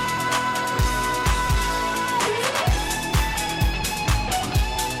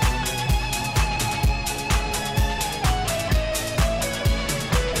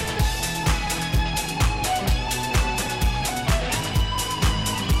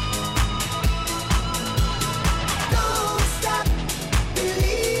Don't stop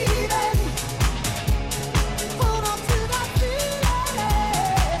believing. Hold on to that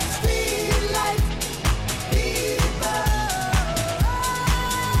feeling. Streetlights, people.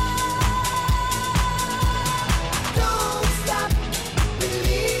 Don't stop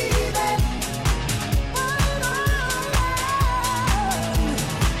believing. Hold on.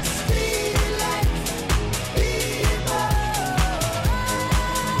 Streetlights, people.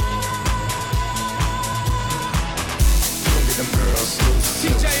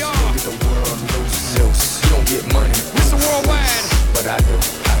 TJR. You don't get the world loose. You don't get money. Mr. Worldwide. But I do.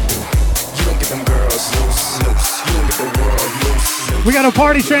 You don't get them girls loose. You don't get the world loose. We got a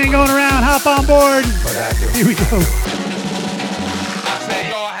party train going around. Hop on board. But I do. Here we go. I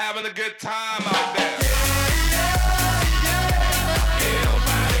say, a good time out there.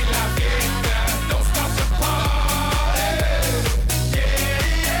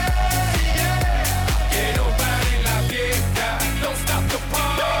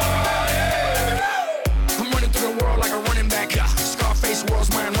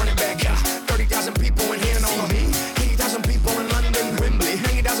 World's mine running back. 30,000 people in here know me. 80,000 people in London, Wembley.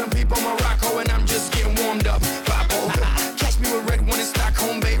 80,000 people in Morocco, and I'm just getting warmed up. Papo. Catch me with red one in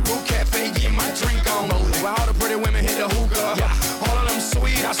Stockholm, Beirut Cafe, getting my drink on. While all the pretty women hit the hookah. All of them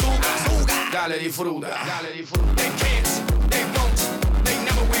sweet, azúcar. Dale disfruta. They can't, they won't, they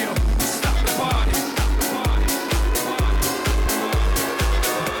never will stop the party.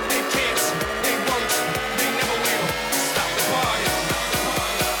 They can't, they won't, they never will stop the party.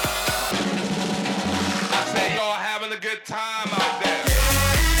 Y'all having a good time out there.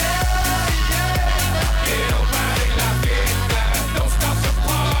 Don't stop the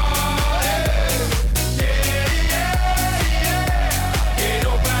party. Que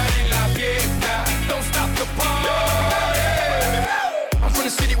no pare la fiesta. Don't stop the party. I'm from the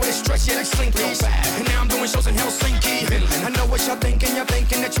city where they stretch it like slinkies. And now I'm doing shows in Helsinki. I know what y'all thinking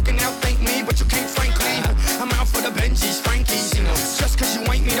that you can outthink me, but you can't frankly. I'm out for the Benjis, Frankies. Just cause you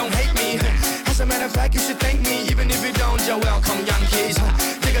ain't me, don't hate me. As a matter of fact, you should thank me, even if you don't. You're welcome, Yankees.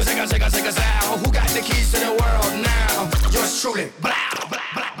 Zigga, zow. Who got the keys to the world now? Yours truly. Blah, blah,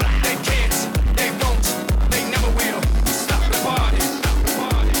 blah, blah. They can't, they won't, they never will stop the party.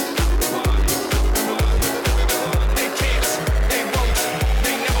 They can't, they won't,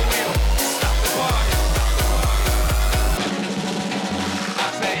 they never will stop the party. I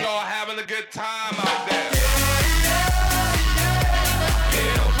say y'all having a good time out there.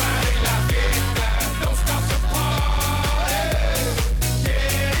 Don't stop the party.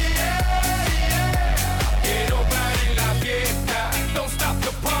 Que no pare la fiesta. Don't stop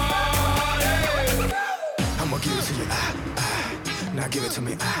the party. I'ma give it to you, now give it to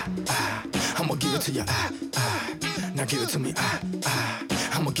me, I'ma give it to you, now give it to me,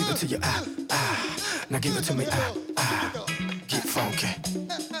 I'ma give it to you, now give it to me, get funky,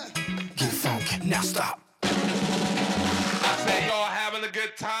 now stop. I say y'all having a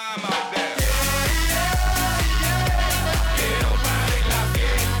good time out there.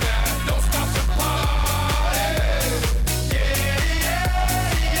 Don't stop the party.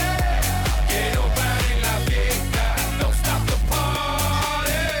 Que no pare la fiesta. Don't stop the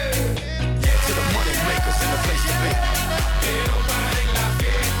party. To the money makers in the place to be. Que no pare la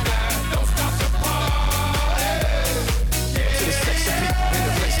fiesta. Don't stop the party. To the sexy people in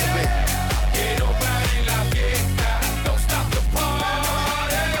the place to be. Que no pare la fiesta. Don't stop the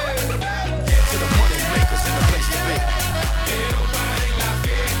party. To the money makers in the place to be. Que no pare la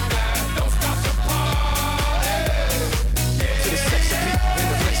fiesta. Don't stop the party. To the sexy people in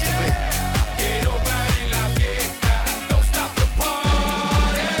the place to be. Que no pare la fiesta. Don't stop the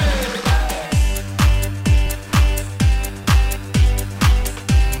party.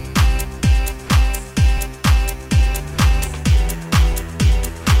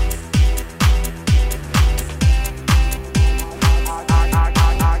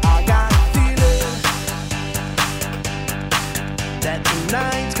 I got a feeling that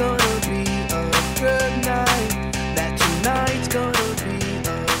tonight's gonna be a good night. That tonight's gonna be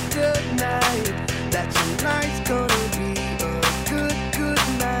a good night. That tonight's gonna be a good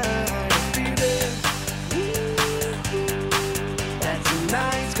night. I feel it. That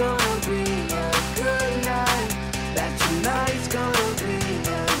tonight's gonna be a good night. That tonight's gonna be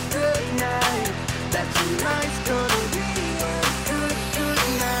a good night. That tonight's gonna be a good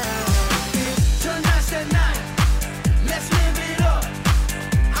night. Tonight's the night. Let's live it up.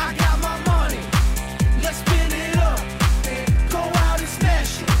 I got my money. Let's spin it up. Go out and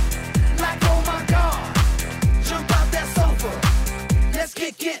smash it. Like oh my God.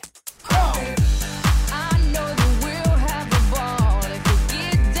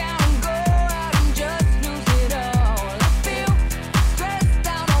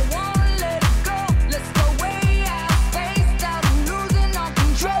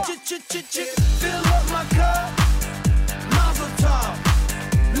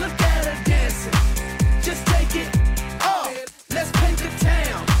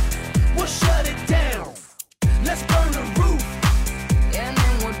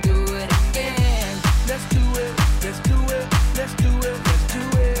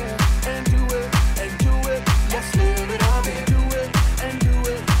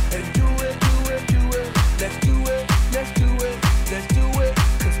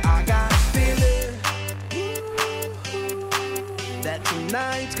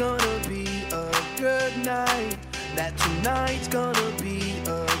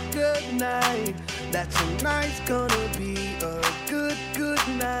 that tonight's gonna be a good, good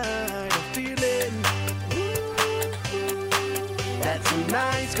night. I'm feeling that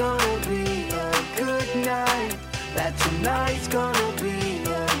tonight's gonna be a good night. That tonight's gonna be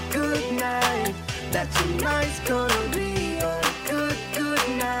a good night. That tonight's gonna be a good, good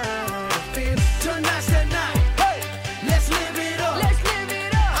night. I feel tonight's the night. Hey, let's live it up. Let's live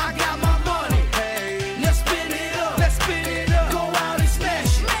it up. I got my money. Hey, let's spin it up. Let's spin it up. Go out and smash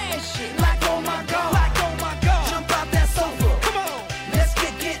it. Smash it. Like oh my god. Like oh my god. Jump out that sofa. Come on. Let's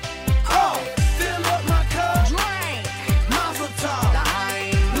kick it. Oh, fill up my cup. Drink. Mazel tov.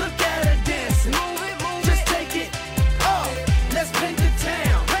 Look at her dancing. Move it, move it. Just take it. Oh, let's paint the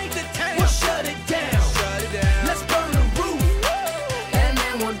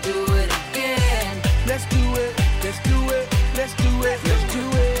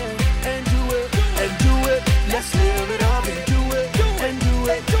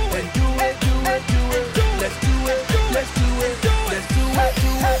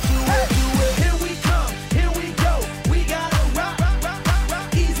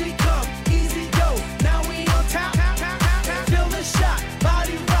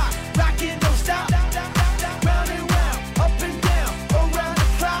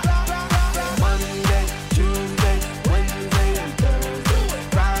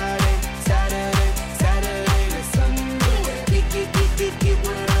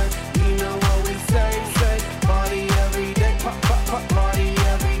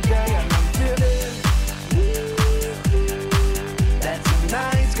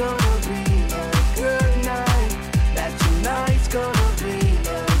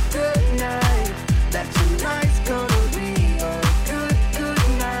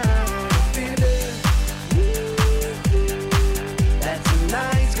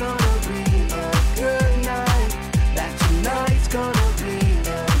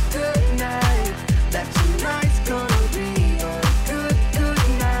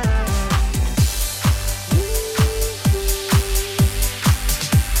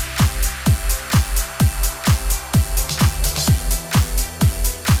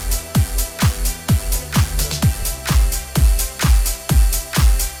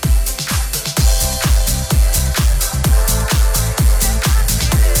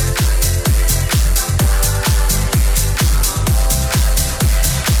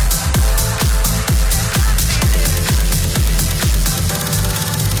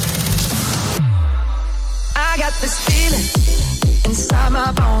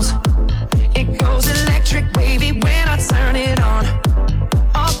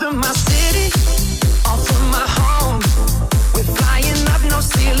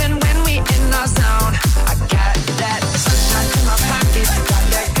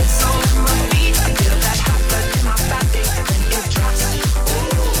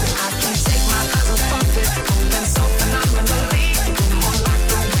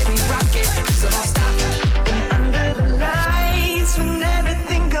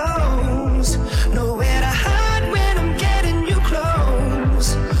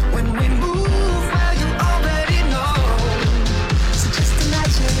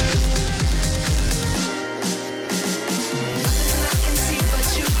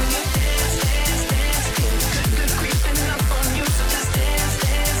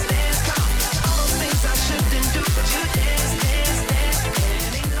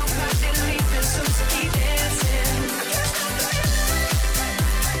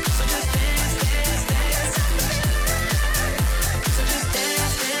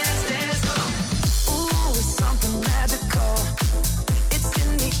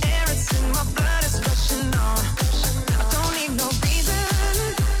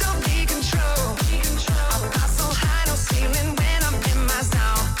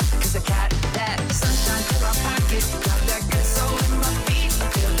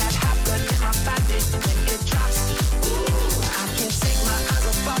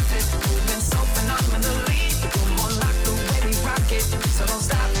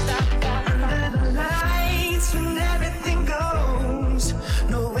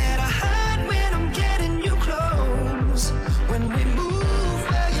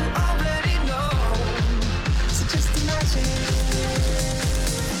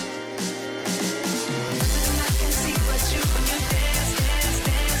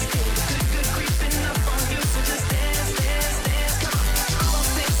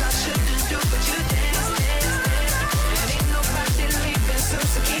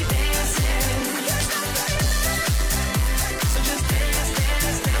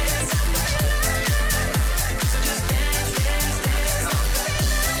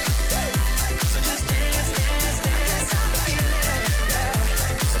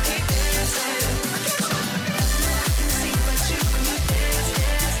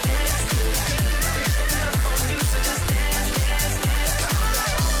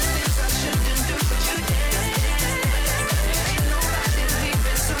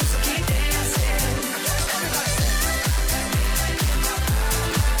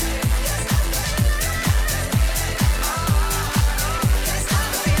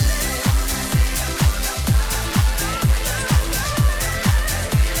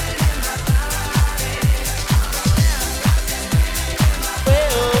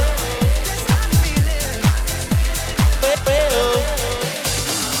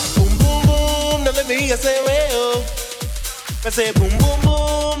say boom, boom,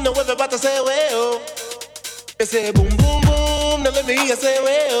 boom. Now everybody say well. I say boom, boom, boom. Now let me hear you say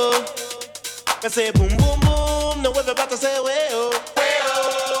well. I say boom, boom, boom. Now everybody say well.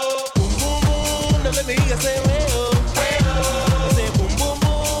 Boom, boom, boom. Now let me hear you say well. I say boom, boom,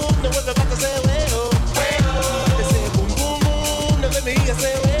 boom. Now everybody say well. I say boom, boom, boom. Now let me hear you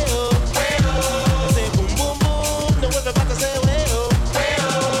say well. I say boom, boom, boom. Now everybody say well.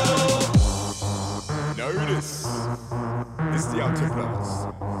 Now this is the Outlaws,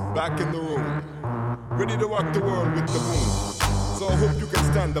 back in the room, ready to rock the world with the boom. So I hope you can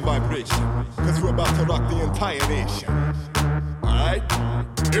stand the vibration, cause we're about to rock the entire nation. Alright?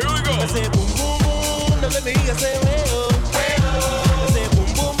 Here we go. I say boom, boom, boom. Now let me hear you say well. I say boom,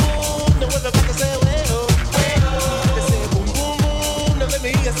 boom, boom. Now everybody say well. I say boom, boom, boom. Now let me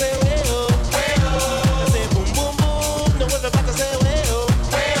hear you say well. I say boom, boom, boom. Now everybody say well.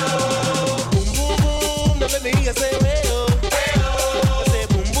 Boom, boom, boom. Now let me hear you say well. I say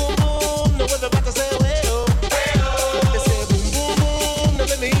boom, boom, boom. Now everybody say well. I say boom, boom, boom. Now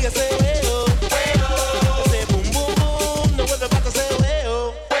let me hear you say well. I say boom, boom, boom. Now everybody say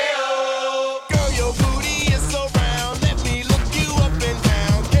well. Girl, your booty is so round. Let me look you up and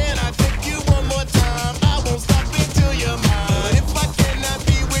down. Can I take you one more time? I won't stop until you're mine. If I cannot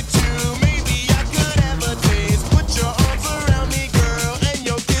be with you, maybe I could have a taste. Put your arms around me, girl, and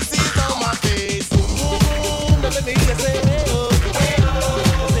your kisses on my face. Boom, boom, boom. Now let me hear you say well.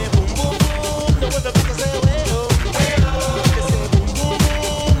 I say boom, boom, boom. Now everybody say well. I say boom, boom,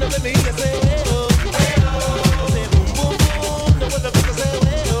 boom. Now let me hear you say well. I say boom, boom, boom. Now everybody say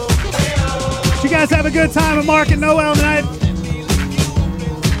well. You guys have a good time with Mark and Noelle tonight.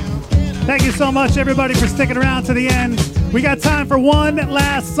 Thank you so much, everybody, for sticking around to the end. We got time for one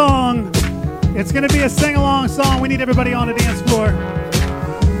last song. It's going to be a sing-along song. We need everybody on the dance floor.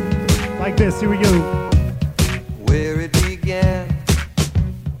 Like this. Here we go. Where it began,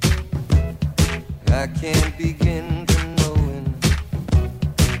 I can't begin to knowing,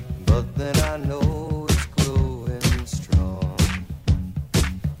 but then I know it's growing strong.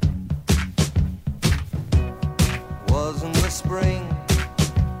 Wasn't the spring,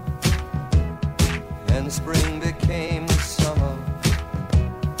 and spring became the summer.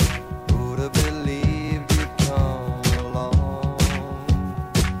 Who'd have believed you'd come along?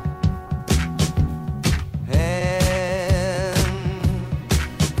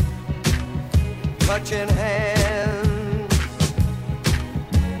 Touching hands,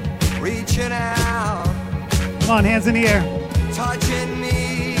 reaching out, Come on, hands in the air. touching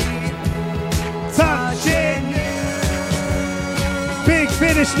me, Touching you, Big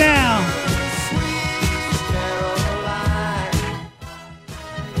finish now. sweet Caroline.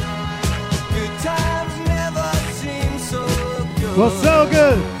 Good times never seem so good. Well, so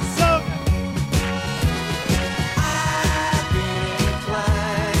good. So I've been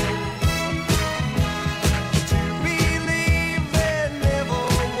inclined to believe there never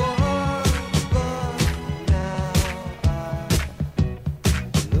was, but now I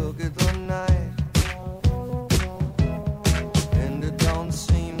look at the night and it don't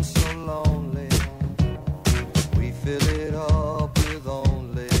seem so lonely. We fill it up with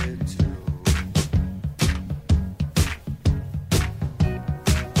only two.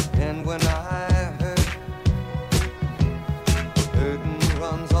 And when I hurting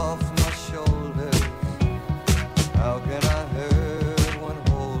runs off my shoulders, how can I hurt when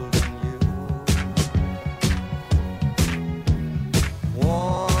holding you?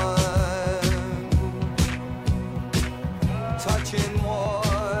 Warm, touching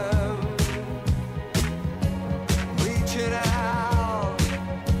warm, reaching out,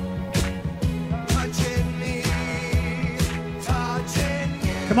 touching me, touching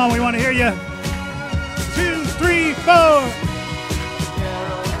you. come on, we want to hear you. 2, 3, 4.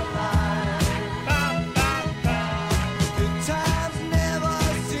 Good times never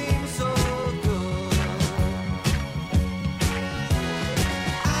seem so good.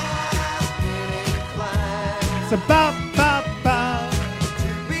 I've been inclined It's about, about. to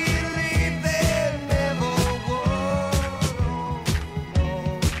believe there never was.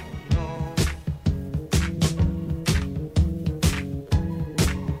 No,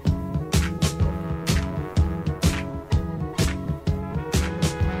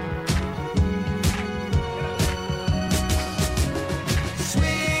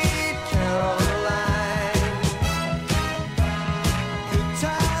 Sweet Caroline, good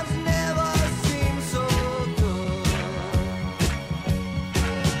times never seem so good.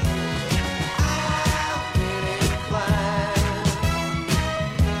 I've been inclined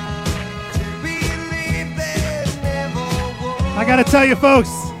to believe there never was. I got to tell you, folks,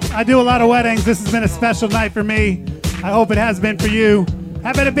 I do a lot of weddings. This has been a special night for me. I hope it has been for you.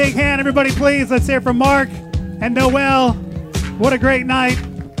 Have it a big hand, everybody, please. Let's hear from Mark and Noelle. What a great night.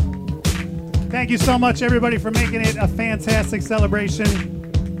 Thank you so much, everybody, for making it a fantastic celebration.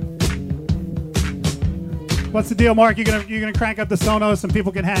 What's the deal, Mark? You're gonna crank up the Sonos and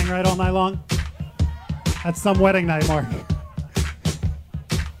people can hang right all night long? That's some wedding night, Mark.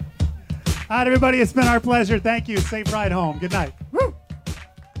 All right, everybody, it's been our pleasure. Thank you. Safe ride home. Good night. Woo!